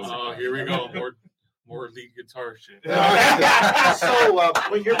sense. Oh, here we go. More lead guitar shit. So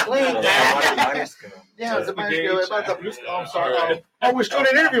when you're playing that, it's a minor scale. I'm sorry. Oh, we're still in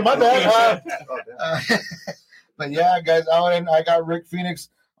an interview. My bad. But yeah, guys, I got Rick Phoenix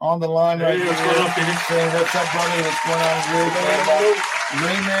on the line right here. What's going on, Phoenix? Saying, what's up, brother? What's going on, Rick?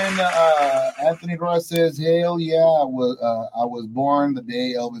 Raymond Anthony Ross says, "Hell yeah, I was born the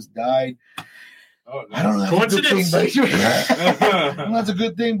day Elvis died." Oh, nice. I don't know. Coincidence. That's a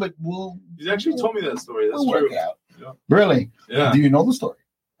good thing, but He's actually told me that story. That's we'll true. Work out. Yeah. Really? Yeah. Do you know the story?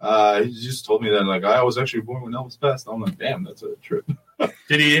 He just told me that, like, I was actually born when Elvis passed. I'm like, damn, that's a trip.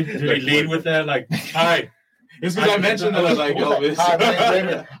 Did he lead with that? Like, hi. It's because I mentioned that I like Elvis. Hi, my name's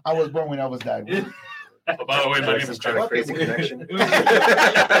Raymond. I was born when Elvis died. Oh, by the way, my name is kind of crazy connection.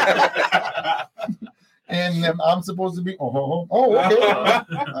 And I'm supposed to be. Oh, okay.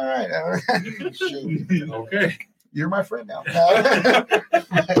 All right. Okay. You're my friend now.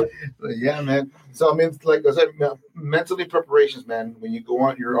 Yeah, man. So I mean, like I said, mentally preparations, man. When you go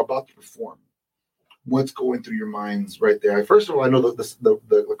on, you're about to perform. What's going through your minds right there? First of all, I know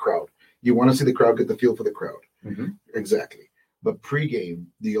the crowd. You want to see the crowd, get the feel for the crowd. Mm-hmm. Exactly. But pregame,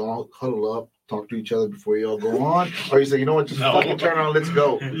 do you all huddle up, talk to each other before you all go on? Or you say, you know what, just fucking turn on, let's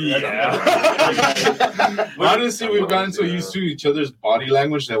go. Yeah. Honestly, we've gotten so used to each other's body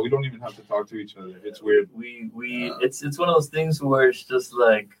language that we don't even have to talk to each other. It's weird. It's one of those things where it's just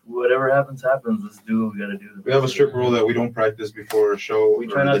like, whatever happens. Let's do what we gotta do. We have a strict rule that we don't practice before a show. We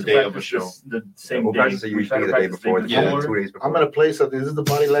try not the day of a show. The same we'll day. Practice it usually the day before. 2 days before. I'm gonna play something. This is the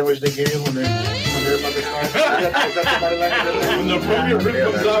body language they give you when they're about to start. Is that the body language? When the appropriate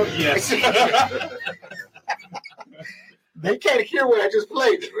rhythm comes out, yes. They can't hear what I just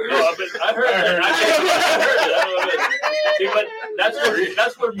played. No, but I heard it. See, but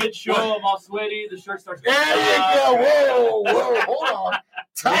that's where mid-show I'm all sweaty. The shirt starts. There you go. Whoa, hold on.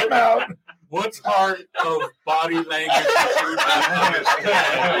 Time out. What part of body language?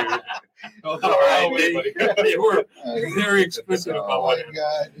 They were very explicit about what. Oh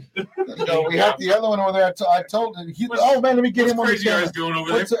my God! We have the other one over there. I told him. Oh man, let me get him on the Crazy Eyes doing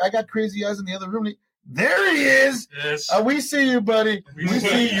over there? I got Crazy Eyes in the other room. There he is. Yes. We see you, buddy. We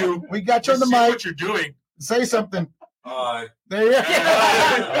see you. We got you on the see mic. What you're doing? Say something. Hi. There you go.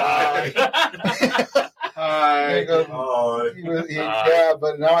 Hi. Yeah,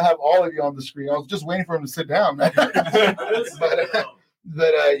 but now I have all of you on the screen. I was just waiting for him to sit down, man. But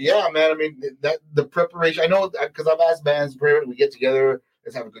yeah, man. I mean, that the preparation. I know because I've asked bands, we get together,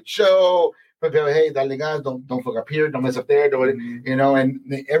 let's have a good show. Prepare, hey, dale gas, don't fuck up here, don't mess up there,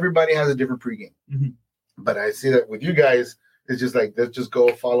 and everybody has a different pregame. Mm-hmm. But I see that with you guys, it's just like, let's just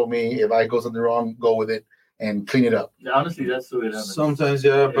go, follow me. If I go something wrong, go with it and clean it up. Yeah, honestly, that's the way it happens. Sometimes,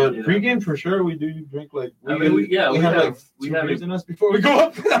 yeah, but pregame for sure, we do drink like. We have two beers in us before we go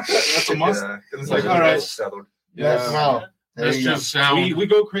up. That's a must. Yeah, it's like all right. Settled. Yeah, wow. That's just sound. We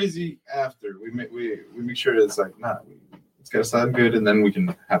go crazy after. We make sure it's like it's gotta sound good, and then we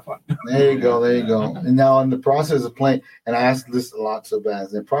can have fun. There you go. And now in the process of playing, and I ask this a lot to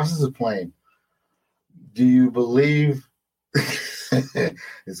bands, in the process of playing, do you believe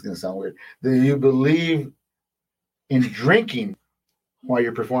it's gonna sound weird? Do you believe in drinking while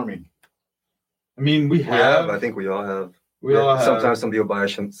you're performing? I mean, we have. I think we all have. We all have. Sometimes some people buy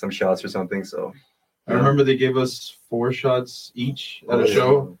some shots or something. So I remember they gave us 4 shots each at a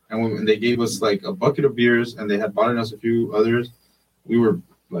show, and they gave us like a bucket of beers, and they had bought us a few others. We were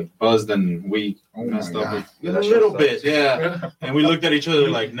like buzzed and we Oh messed my up God. a little bit, yeah. And we looked at each other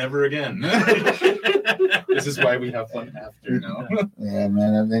like, never again. This is why we have fun after, Yeah,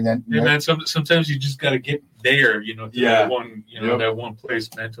 man. I mean, Yeah, man. Sometimes you just got to get there, to that one, that one place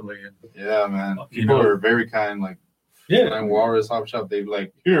mentally. And, yeah, man. People are very kind. Like, and Walrus Hop Shop, they'd be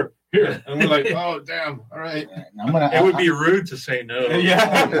like, here. And we're like, oh, damn. All right. It would be rude to say no.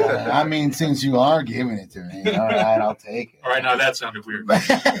 Yeah. I mean, since you are giving it to me, all right, I'll take it. All right, now that sounded weird.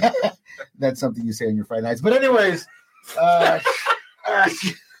 That's something you say on your Friday nights. But anyways, sorry,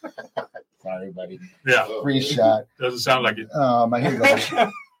 buddy. Yeah. Free shot. Doesn't sound like it. My here goes.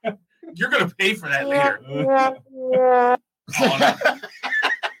 You're going to pay for that later.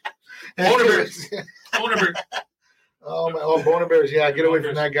 Boner Bears. Oh, my Boner Bears. Yeah, get away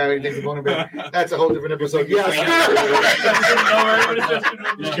from that guy when he thinks of Boner Bear. That's a whole different episode. Yeah.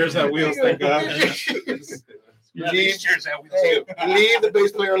 These chairs have wheels, thank God. Leave the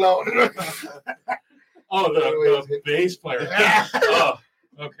bass player alone. Oh, the bass player. Oh,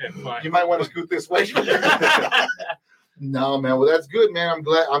 okay, fine. You might want to scoot this way. No, man. Well, that's good, man. I'm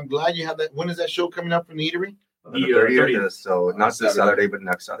glad you have that. When is that show coming up from the eatery? The 30th, so not this Saturday, but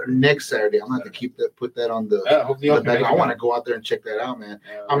next Saturday. Next Saturday. I'm going to have to put that on the back. I want to go out there and check that out, man.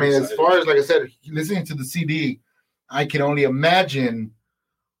 Yeah, I mean, as far as, like I said, listening to the CD, I can only imagine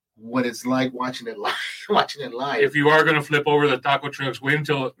what it's like watching it live. If you are going to flip over the taco trucks, wait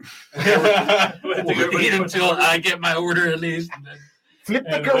until I get my order at least. Flip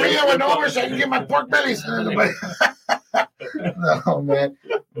the Korea one over so I can get my pork bellies. No, man.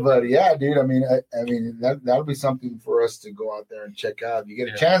 But yeah, dude. I mean, that'll be something for us to go out there and check out. If you get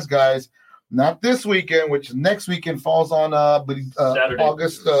a chance, guys. Not this weekend, which next weekend falls on August.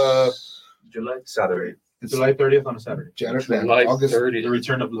 Saturday. It's July 30th on a Saturday. August 30th. The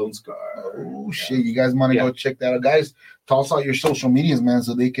Return of Lone Scar. Oh shit! You guys want to go check that out, guys? Toss out your social medias, man,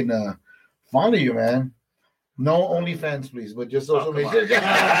 so they can follow you, man. No OnlyFans, please, but just social media. All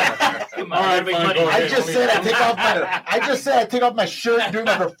right, fine, I just said I take off my shirt during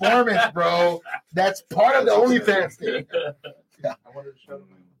my performance, bro. That's part of the OnlyFans thing. Yeah. I wanted to show them.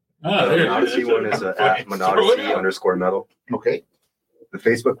 The Monodyessy one is at Monodyessy_metal. Okay. The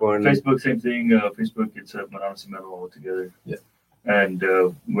Facebook one. Facebook, same thing. Facebook, it's Monodyessy Metal all together. Yeah. And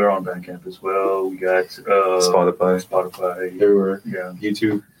we're on Bandcamp as well. We got Spotify. Everywhere. Yeah.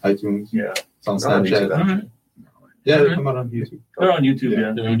 YouTube, iTunes. Yeah. It's on Snapchat. Yeah, they come out on YouTube. They're on YouTube,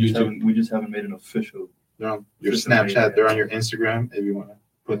 yeah. They're on YouTube. We just haven't made an official. They're on your Snapchat. They're on your Instagram if you want to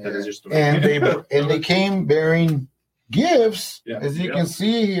put that as your story. And they came bearing gifts, as you can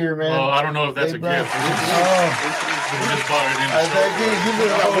see here, man. Well, I don't know if that's a gift.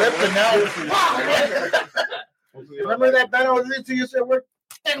 Remember that banner I was listening to you said, we're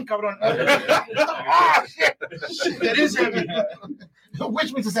 10, cabrón. Oh, shit. That is heavy.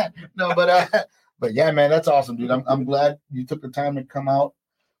 Which means it's that. No, but yeah, man, that's awesome, dude. I'm glad you took the time to come out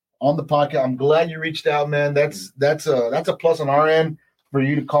on the podcast. I'm glad you reached out, man. That's a plus on our end for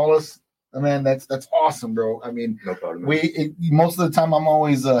you to call us. Man, that's awesome, bro. I mean, no problem. Most of the time I'm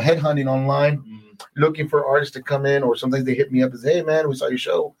always headhunting online, looking for artists to come in, or sometimes they hit me up and say, hey, man, we saw your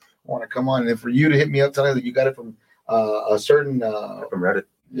show. I want to come on. And for you to hit me up telling that you got it from a certain from Reddit.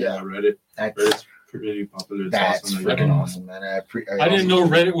 Yeah, Reddit. Reddit's pretty popular. It's that's awesome. freaking awesome, man. I didn't know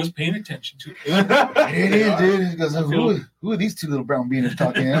Reddit was paying attention to it. It is, dude. Because who are these two little brown beaners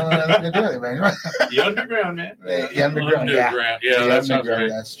talking? The underground, man. The underground. Yeah, that sounds right.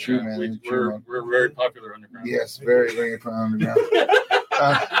 That's true, man. We're very popular underground. Yes, very, very underground.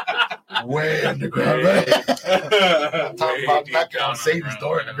 Way underground. I'm talking about not going to say the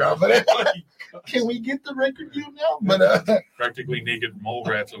story underground, but can we get the record deal now? But practically naked mole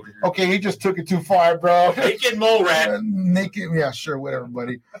rats over here. Okay, he just took it too far, bro. Naked mole rat. Naked, yeah, sure, whatever,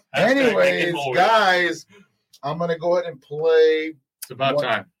 buddy. Anyways, guys, I'm gonna go ahead and play. It's about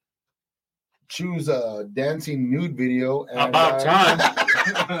time. Choose a dancing nude video. And, about time.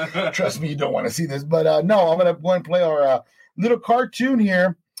 Trust me, you don't want to see this, but no, I'm gonna go and play our little cartoon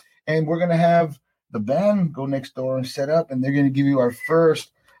here, and we're gonna have the band go next door and set up, and they're gonna give you our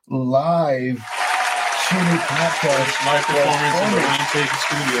first live shooting podcast. My performance in the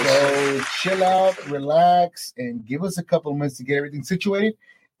studio. So chill out, relax, and give us a couple of minutes to get everything situated,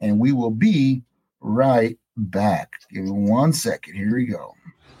 and we will be right back. Give me 1 second. Here we go.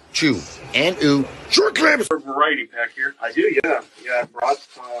 Chew and ooh. Short clips. Variety pack here. I do, yeah. Yeah, I brought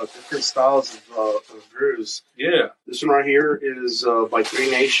different styles of grooves. Yeah. This one right here is by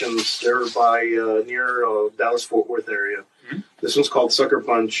Three Nations. They're by near Dallas-Fort Worth area. Mm-hmm. This one's called Sucker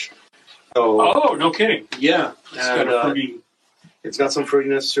Punch. So, no kidding. Yeah. It's got some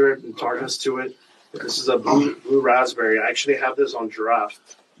fruitiness to it and tartness to it. This is a blue raspberry. I actually have this on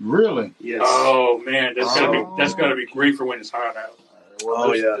draft. Really? Yes. Oh man, that's gotta be great for when it's hot out.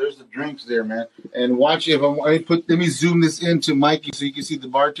 Well, there's the drinks there, man. And watch if let me zoom this into Mikey so you can see the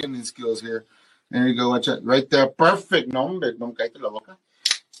bartending skills here. There you go. Watch that right there. Perfect. No, cállate la boca.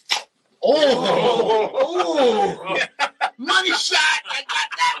 Oh, money shot! I got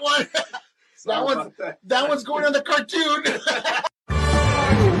that one. That one's going on the cartoon.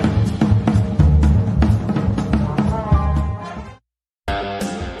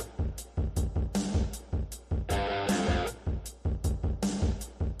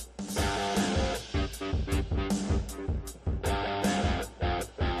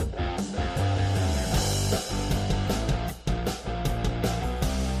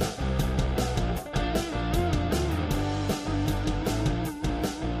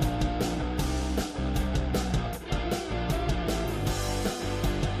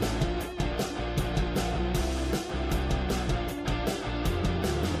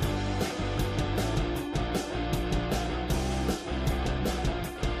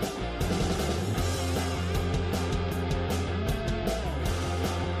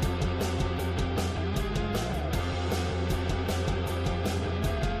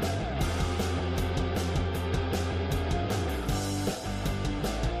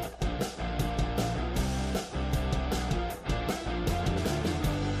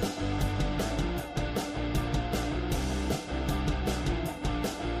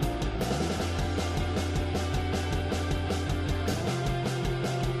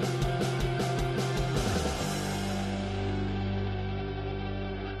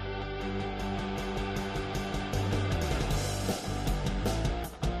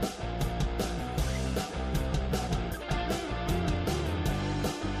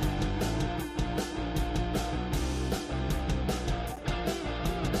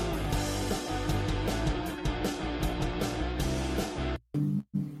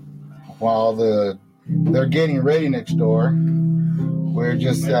 While they're getting ready next door, we're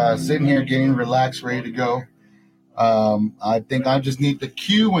just sitting here getting relaxed, ready to go. I think I just need the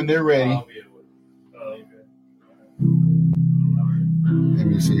cue when they're ready. Let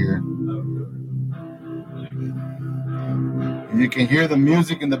me see here. You can hear the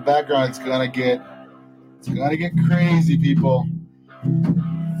music in the background. It's gonna get crazy, people.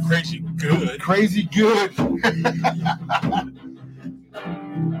 Crazy good. Crazy good.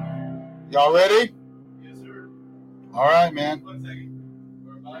 Y'all ready? Yes, sir. All right, man. 1 second.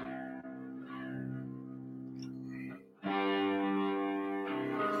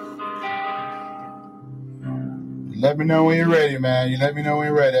 Let me know when you're ready, man. You let me know when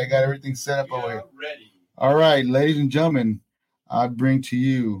you're ready. I got everything set up over here. Ready. All right, ladies and gentlemen, I bring to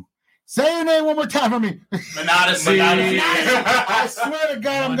you. Say your name one more time for me. Monodyessy. I swear to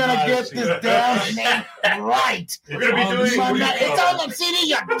God, I'm gonna get this damn name right. We're gonna be doing. It's on the CD,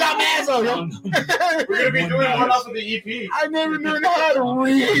 you dumb asshole. We're gonna be doing one off of the EP. I never knew how to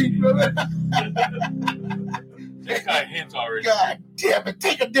read. That guy hints already. God damn it!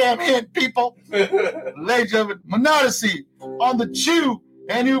 Take a damn hint, people. Ladies and gentlemen, Monodyessy on the Chew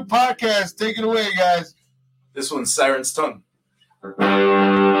and New podcast. Take it away, guys. This one's Siren's Tongue.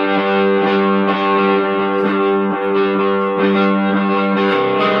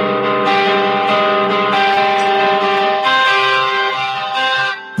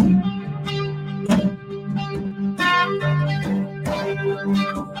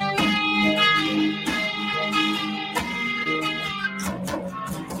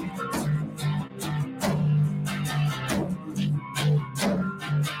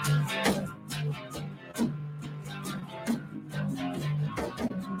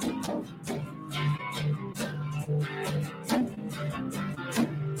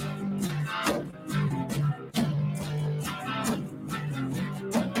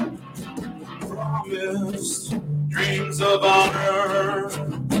 Dreams of honor,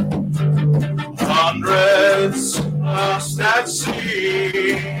 hundreds lost at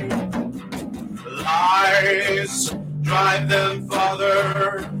sea. Lies drive them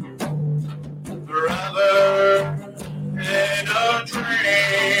farther, forever in a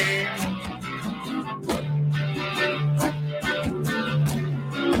dream.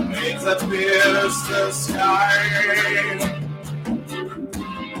 Waves that pierce the sky,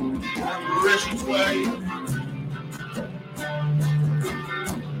 apparitions wait.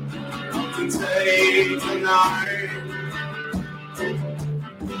 Take the night,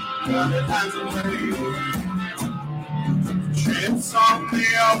 got it hands away. Ships on the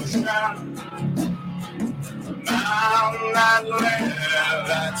ocean, man that live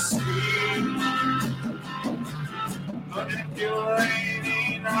at sea,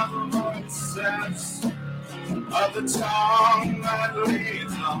 manipulating of footsteps of the tongue that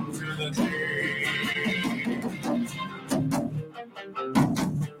leads them to the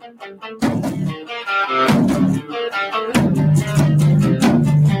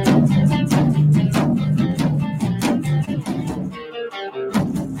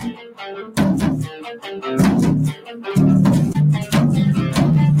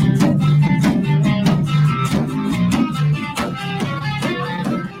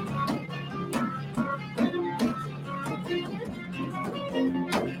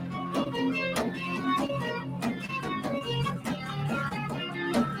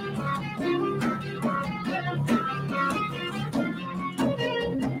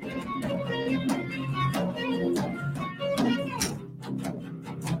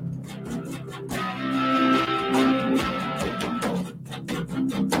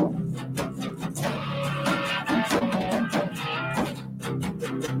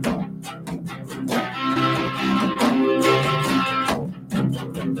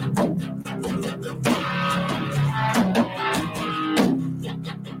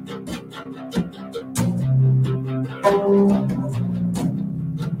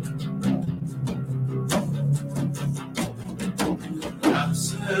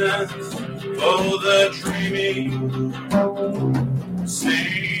oh, the dreaming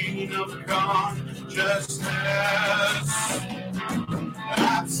stain of consciousness,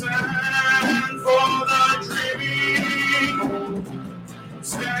 absent for the dreaming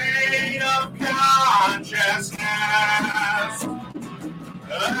stain of consciousness,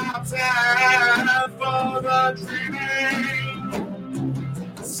 absent for the dreaming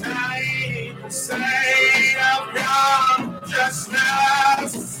stain of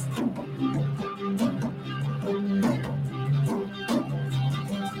consciousness.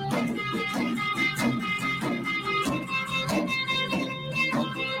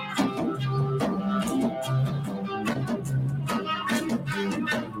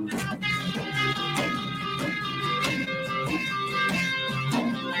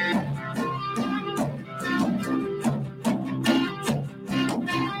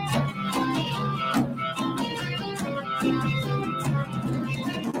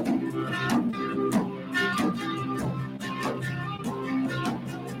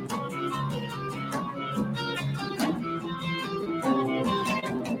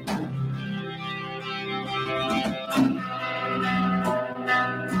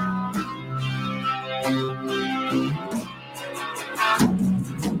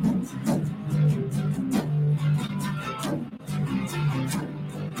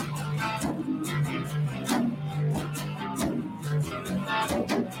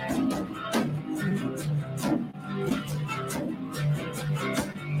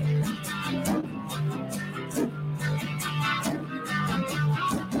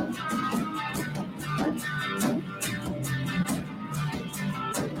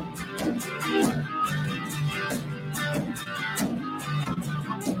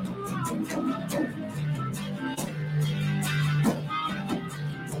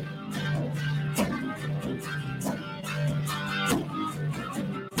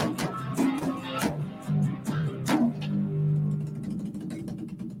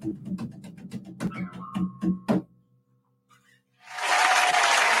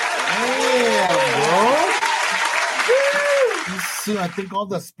 I think all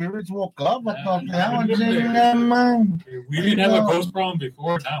the spirits woke up. I thought that one man. We didn't have a ghost problem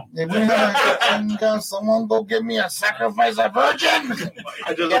before now. If we have someone go give me a sacrifice a virgin.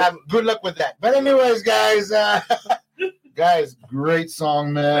 Yeah, good luck with that. But anyways, guys, great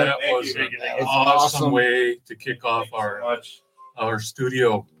song, man. That was an awesome way to kick off our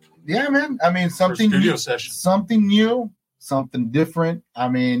studio. Yeah, man. I mean, something studio new, session. Something new, something different. I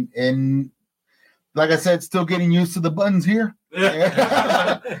mean, and like I said, still getting used to the buttons here.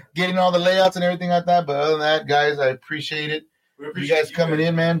 Getting all the layouts and everything like that. But other than that, guys, I appreciate it. You guys coming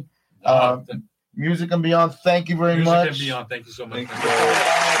in, man. Music and Beyond, thank you very much. Music and Beyond, thank you so much.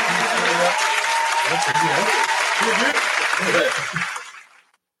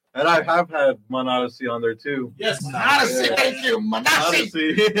 And I have had Monodyessy on there too. Yes, Monodyessy. Thank you,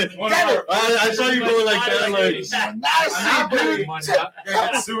 Monodyessy. I saw you go like that, like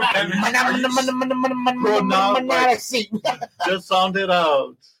Monodyessy. Just sound it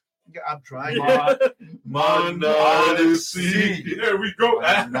out. I'm trying. Monodyessy. There we go.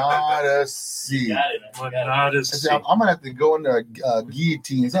 Monodyessy. Monodyessy. I'm gonna have to go into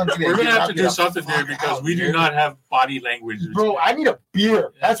guillotine. We're gonna have to do something there because we do not have body language. Bro, I need a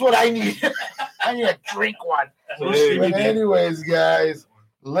beer. That's what I need. I need a drink one. But anyways, guys,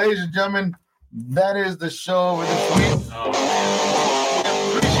 ladies and gentlemen, that is the show for this week.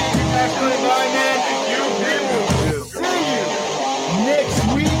 See you next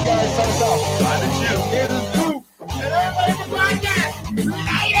week, guys. Sign us off. Bye, the Jew. Here's the Scoop. And everybody in the podcast.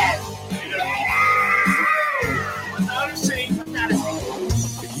 Later.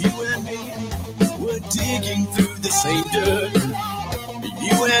 You and me were digging through the same dirt.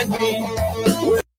 You and me